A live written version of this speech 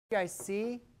You guys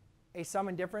see a sum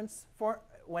and difference for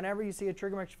whenever you see a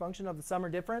trigonometric function of the sum or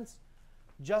difference,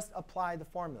 just apply the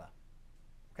formula.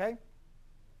 OK?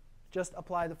 Just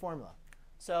apply the formula.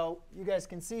 So you guys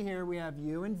can see here we have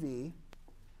u and v.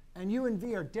 And u and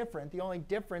v are different. The only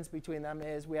difference between them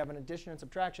is we have an addition and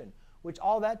subtraction, which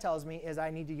all that tells me is I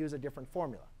need to use a different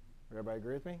formula. Everybody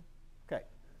agree with me? OK.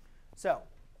 So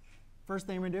first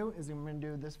thing we're going to do is we're going to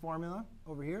do this formula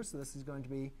over here. So this is going to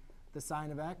be the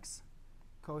sine of x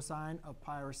cosine of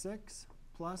pi over 6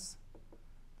 plus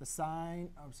the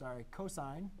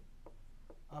cosine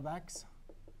of x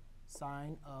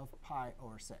sine of pi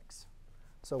over 6.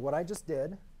 So what I just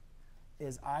did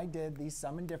is I did the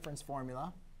sum and difference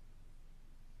formula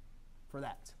for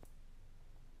that.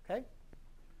 OK?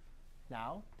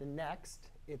 Now, the next,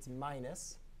 it's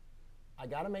minus. I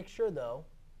got to make sure, though,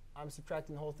 I'm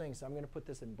subtracting the whole thing. So I'm going to put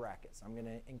this in brackets. I'm going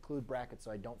to include brackets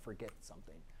so I don't forget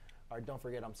something. Or don't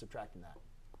forget I'm subtracting that.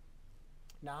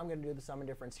 Now I'm going to do the sum and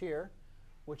difference here,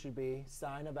 which would be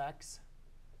sine of x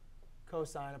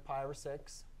cosine of pi over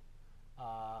 6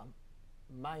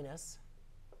 minus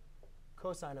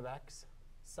cosine of x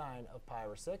sine of pi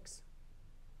over 6,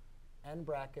 and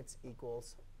brackets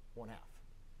equals 1/2.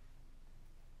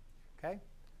 OK?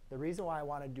 The reason why I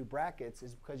want to do brackets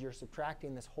is because you're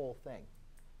subtracting this whole thing.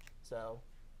 So,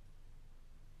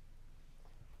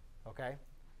 OK?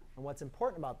 And what's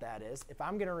important about that is if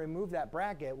I'm going to remove that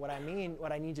bracket, what I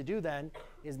need to do then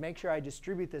is make sure I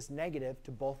distribute this negative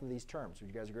to both of these terms. Would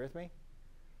you guys agree with me?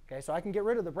 OK, so I can get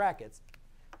rid of the brackets.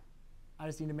 I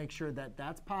just need to make sure that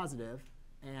that's positive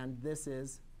and this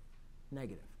is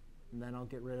negative. And then I'll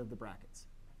get rid of the brackets.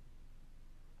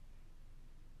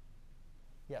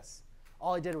 Yes.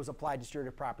 All I did was apply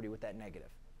distributive property with that negative.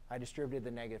 I distributed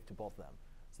the negative to both of them.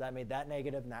 So that made that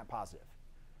negative and that positive.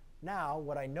 Now,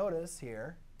 what I notice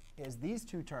here is these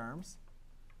two terms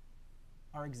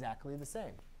are exactly the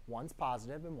same. One's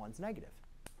positive and one's negative.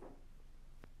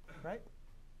 Right?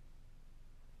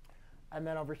 And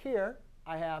then over here,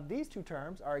 I have these two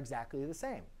terms are exactly the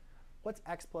same. What's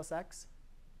x plus x?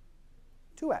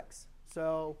 2x.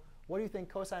 So what do you think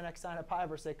cosine x sine of pi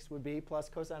over 6 would be plus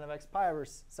cosine of x pi over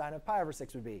sine of pi over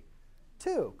 6 would be?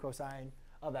 2 cosine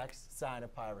of x sine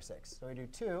of pi over 6. So we do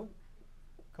 2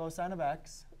 cosine of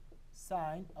x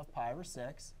sine of pi over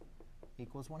 6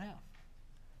 equals 1/2.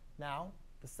 Now,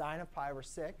 the sine of pi over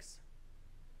 6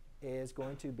 is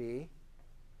going to be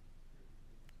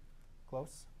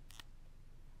close.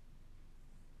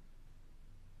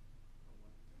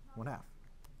 1/2.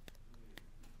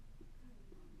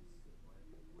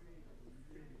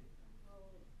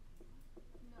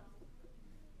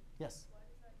 Yes?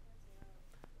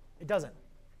 It doesn't.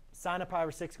 Sine of pi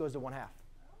over 6 goes to 1/2.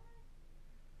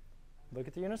 Look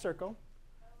at the unit circle.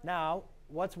 Now,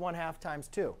 what's 1/2 times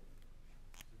 2?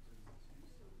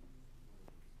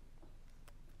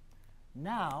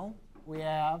 Now, we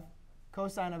have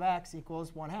cosine of x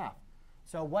equals 1/2.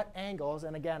 So what angles,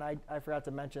 and again, I forgot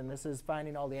to mention, this is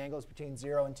finding all the angles between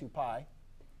 0 and 2 pi.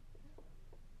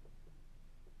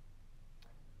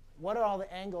 What are all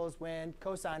the angles when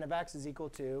cosine of x is equal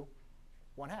to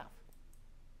 1/2?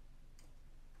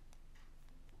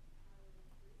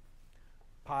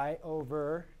 Pi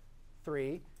over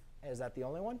 3. Is that the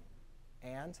only one?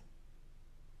 And?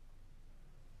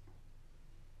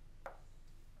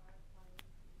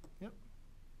 Yep.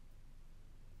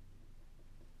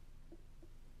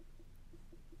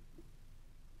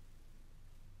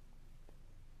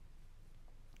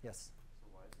 Yes? So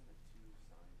why isn't it 2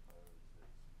 sine pi over 6?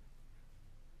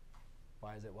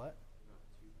 Why is it what? Not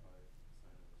 2 pi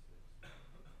sine over 6. I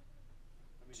mean, no.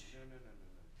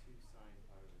 2 sine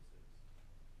pi over 6.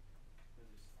 Because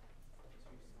it's 2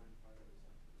 sine pi over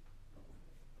 6.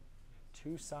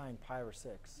 2 sine pi over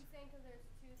 6. He's saying because there's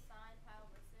 2 sine pi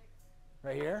over 6.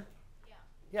 Right here? Yeah.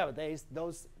 Yeah, but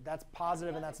that's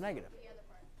positive and that's negative. The other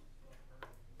part.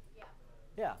 Yeah.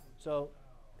 Yeah, so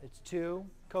it's 2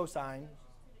 cosine.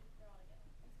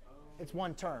 It's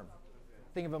one term.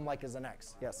 Think of them like as an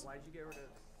x. Yes? Why did you get rid of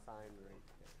sine right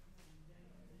there?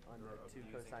 On the 2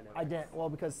 cosine of I didn't. Well,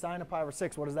 because sine of pi over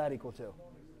 6, what does that equal to?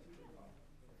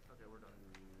 Okay, we're done.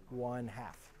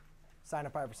 1/2. Sine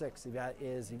of pi over 6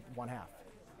 is 1/2.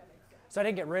 So I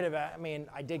didn't get rid of it. I mean,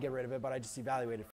 I did get rid of it, but I just evaluated